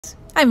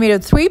I made a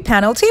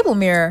 3-panel table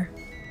mirror.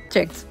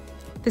 Check.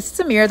 This is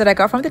a mirror that I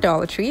got from the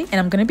Dollar Tree, and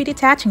I'm going to be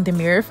detaching the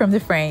mirror from the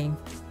frame.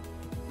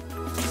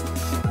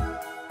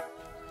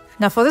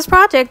 Now for this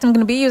project, I'm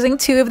going to be using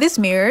 2 of these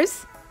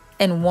mirrors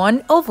and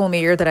 1 oval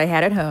mirror that I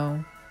had at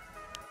home.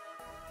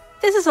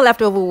 This is a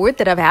leftover wood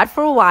that I've had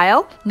for a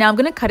while. Now I'm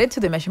going to cut it to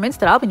the measurements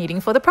that I'll be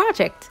needing for the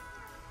project.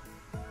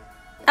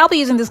 I'll be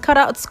using these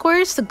cutout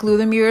squares to glue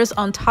the mirrors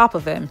on top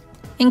of them,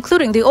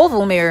 including the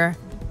oval mirror.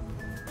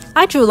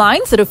 I drew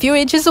lines that are a few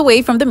inches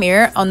away from the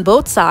mirror on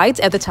both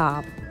sides at the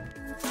top.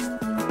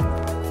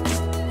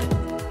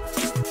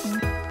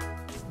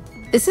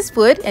 This is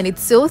wood and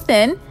it's so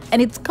thin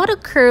and it's got a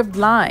curved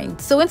line.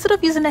 So instead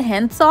of using a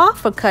handsaw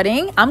for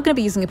cutting, I'm going to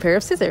be using a pair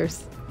of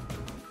scissors.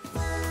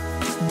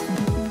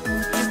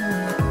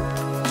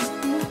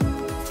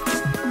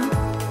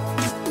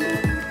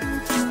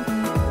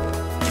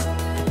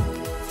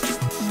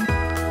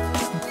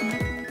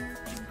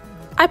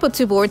 I put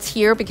 2 boards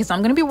here because I'm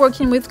going to be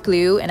working with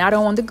glue and I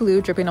don't want the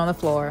glue dripping on the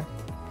floor.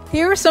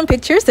 Here are some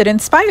pictures that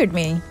inspired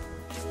me.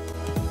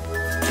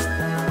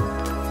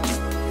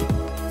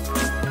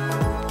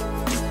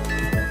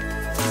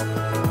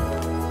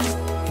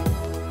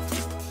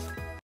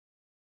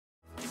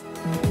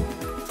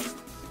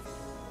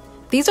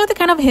 These are the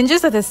kind of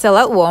hinges that they sell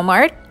at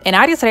Walmart, and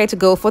I decided to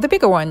go for the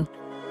bigger one.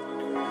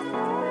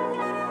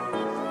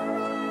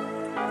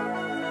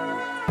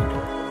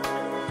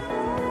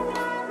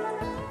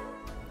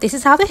 This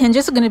is how the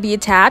hinges are going to be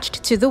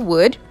attached to the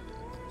wood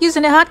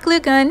using a hot glue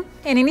gun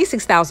and any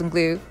 6000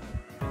 glue.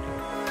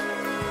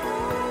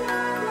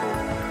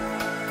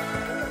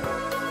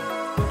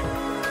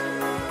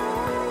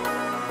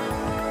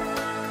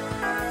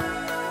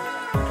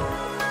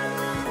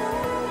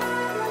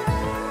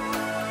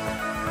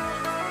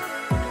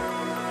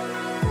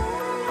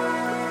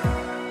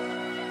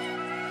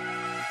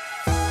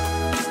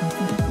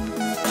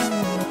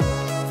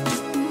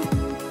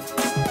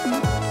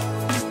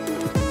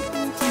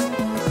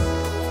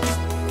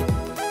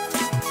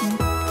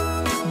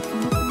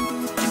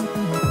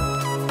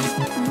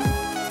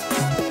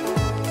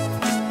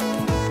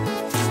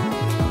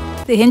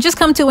 The hinges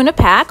come 2 in a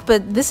pack,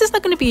 but this is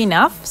not going to be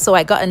enough, so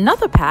I got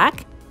another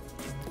pack.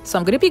 So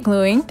I'm going to be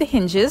gluing the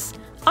hinges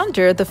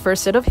under the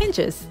first set of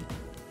hinges.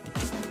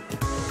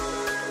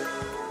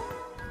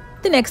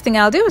 The next thing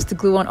I'll do is to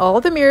glue on all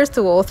the mirrors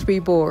to all 3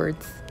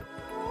 boards.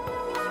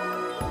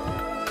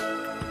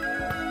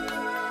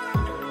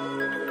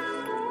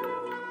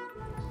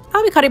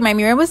 I'll be cutting my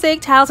mirror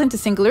mosaic tiles into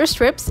singular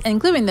strips and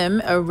gluing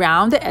them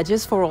around the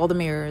edges for all the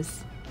mirrors.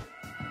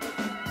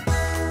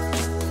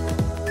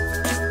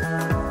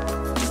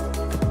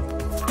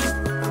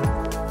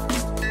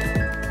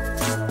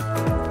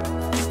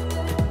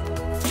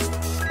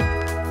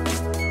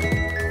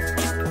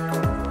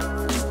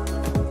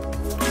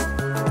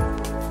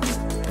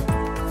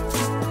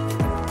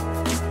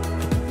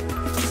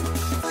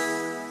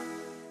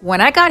 When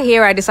I got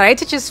here, I decided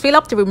to just fill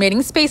up the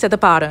remaining space at the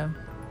bottom.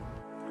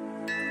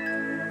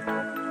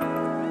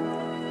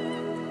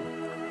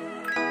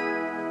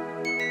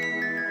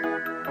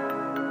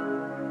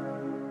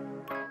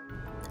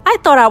 I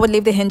thought I would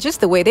leave the hinges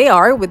the way they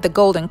are with the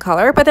golden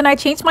color, but then I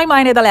changed my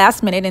mind at the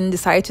last minute and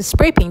decided to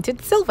spray paint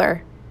it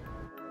silver.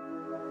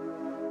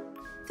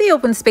 The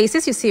open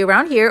spaces you see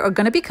around here are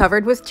going to be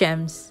covered with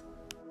gems.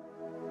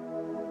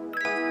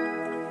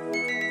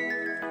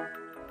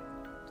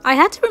 I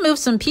had to remove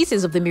some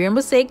pieces of the mirror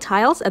mosaic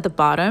tiles at the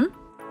bottom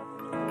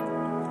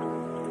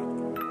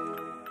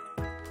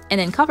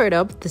and then covered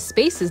up the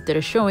spaces that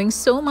are showing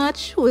so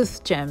much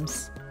with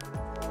gems.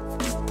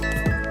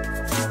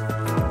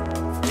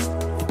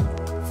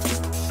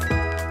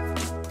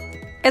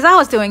 As I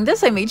was doing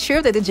this, I made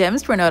sure that the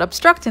gems were not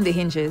obstructing the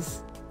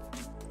hinges.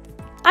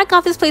 I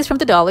got this place from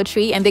the Dollar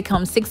Tree and they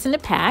come 6 in a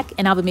pack,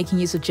 and I'll be making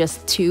use of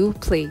just 2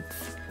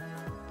 plates.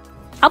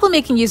 I'll be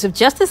making use of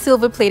just a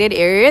silver plated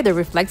area that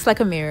reflects like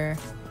a mirror.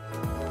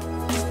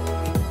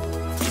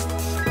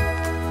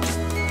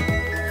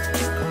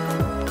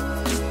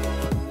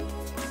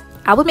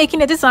 I'll be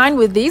making a design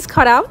with these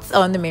cutouts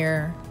on the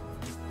mirror.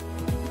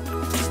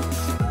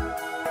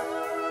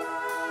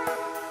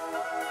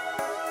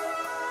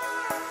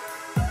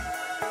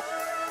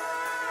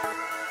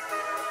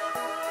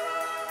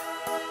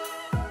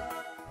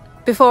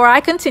 Before I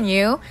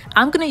continue,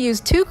 I'm going to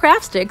use 2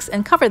 craft sticks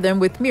and cover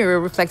them with mirror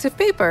reflective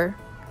paper.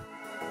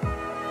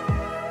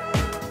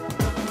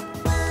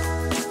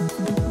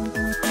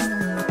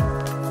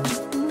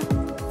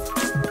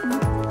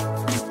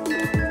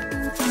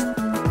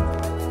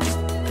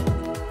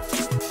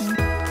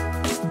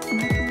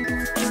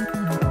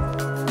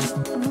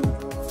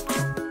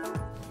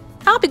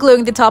 I'll be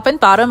gluing the top and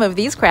bottom of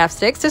these craft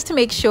sticks just to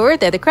make sure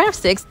that the craft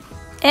sticks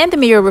and the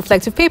mirror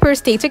reflective paper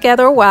stay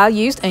together while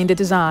used in the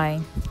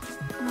design.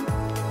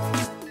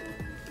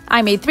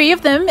 I made 3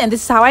 of them, and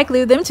this is how I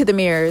glued them to the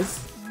mirrors.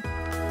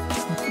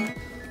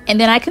 And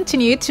then I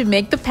continued to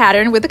make the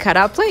pattern with the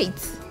cutout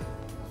plates.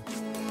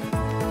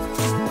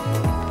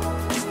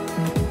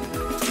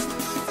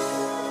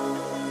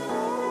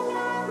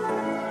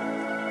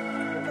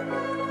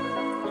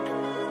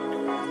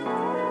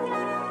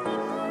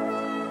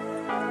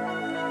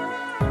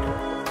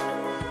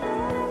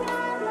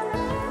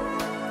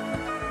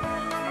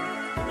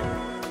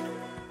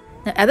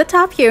 At the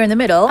top here in the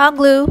middle, I'll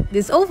glue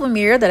this oval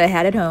mirror that I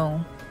had at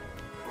home.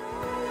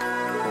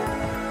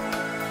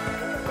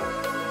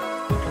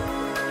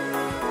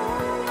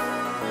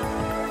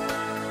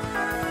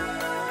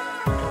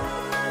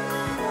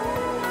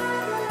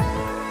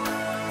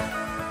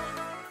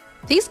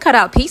 This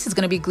cutout piece is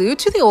going to be glued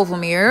to the oval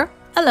mirror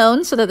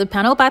alone so that the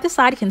panel by the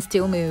side can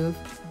still move.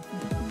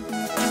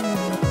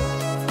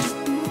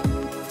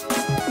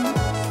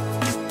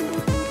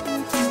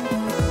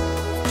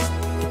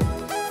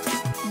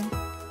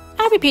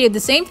 I repeated the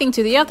same thing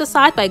to the other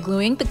side by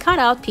gluing the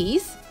cutout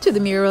piece to the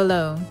mirror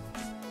alone.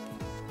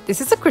 This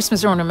is a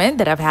Christmas ornament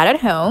that I've had at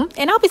home,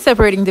 and I'll be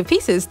separating the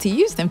pieces to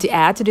use them to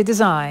add to the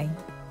design.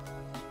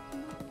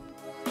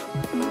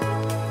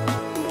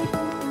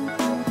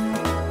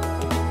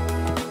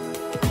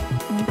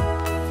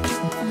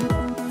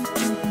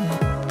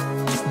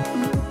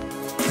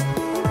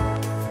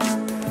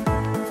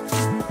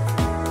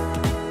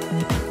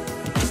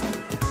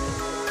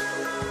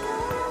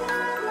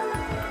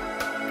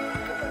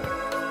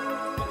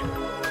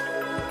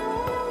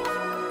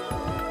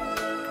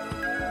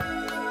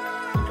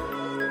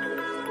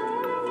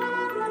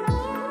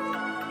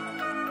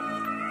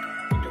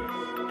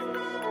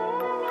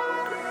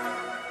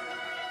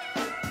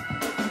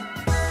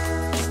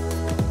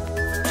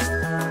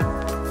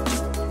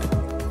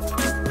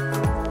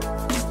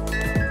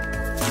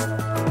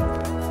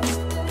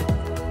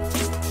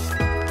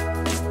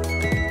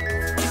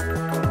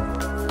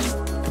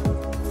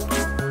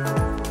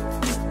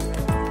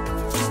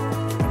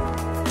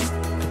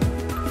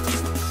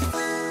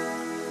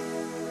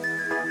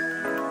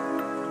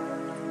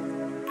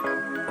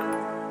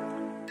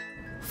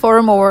 For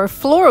a more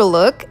floral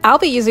look, I'll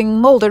be using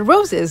molded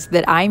roses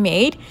that I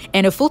made,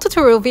 and a full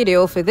tutorial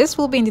video for this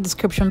will be in the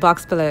description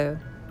box below.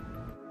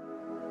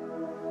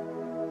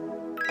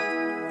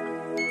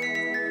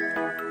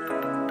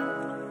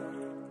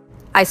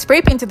 I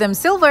spray painted them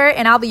silver,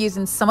 and I'll be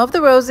using some of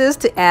the roses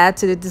to add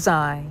to the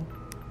design.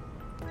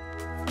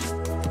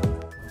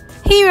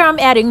 Here I'm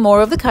adding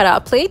more of the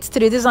cutout plates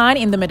to the design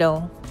in the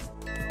middle.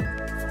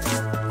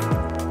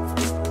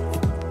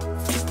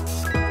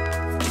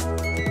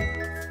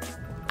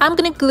 I'm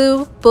gonna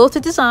glue both the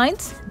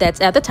designs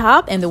that's at the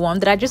top and the one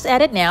that I just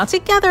added now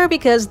together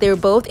because they're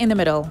both in the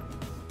middle.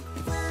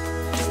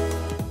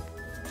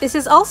 This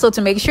is also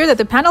to make sure that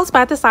the panels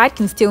by the side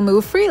can still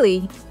move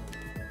freely.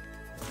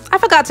 I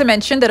forgot to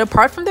mention that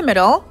apart from the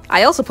middle,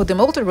 I also put the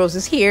molded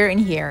roses here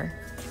and here.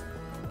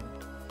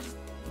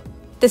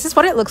 This is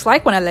what it looks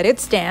like when I let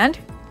it stand.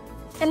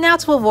 And now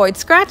to avoid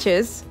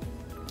scratches,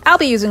 I'll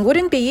be using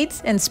wooden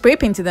beads and spray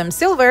painting them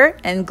silver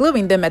and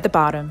gluing them at the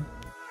bottom.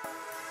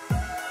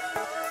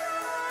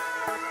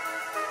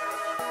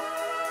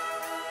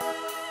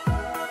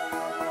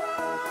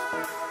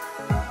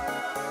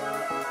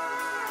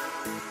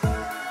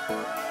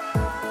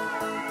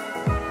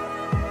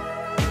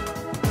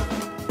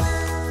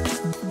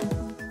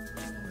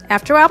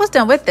 After I was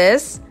done with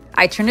this,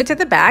 I turned it to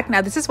the back. Now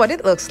this is what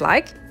it looks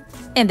like.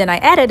 And then I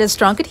added a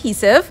strong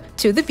adhesive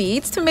to the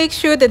beads to make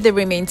sure that they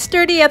remain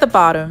sturdy at the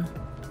bottom.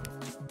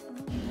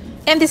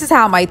 And this is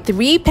how my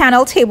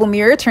 3-panel table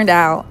mirror turned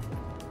out.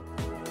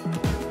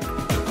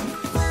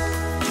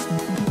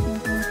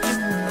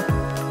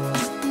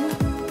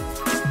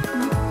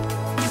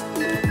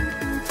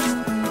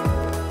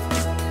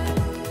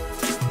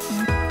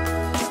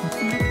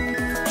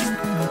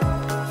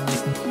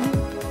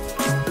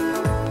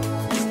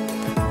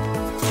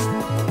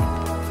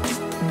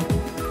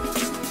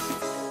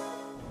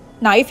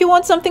 Now, if you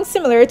want something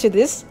similar to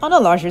this on a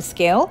larger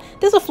scale,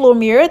 there's a floor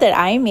mirror that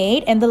I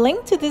made, and the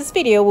link to this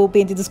video will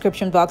be in the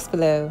description box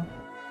below.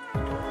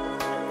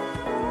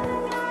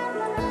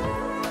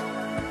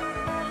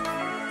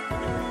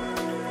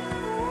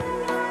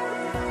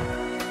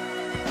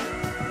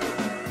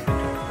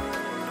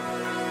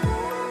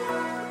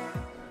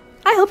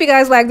 I hope you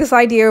guys like this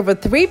idea of a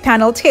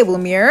 3-panel table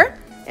mirror.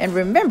 And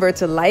remember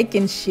to like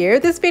and share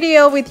this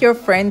video with your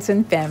friends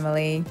and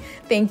family.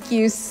 Thank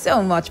you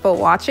so much for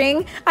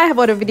watching. I have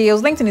other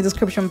videos linked in the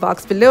description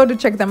box below to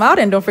check them out,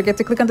 and don't forget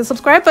to click on the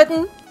subscribe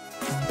button.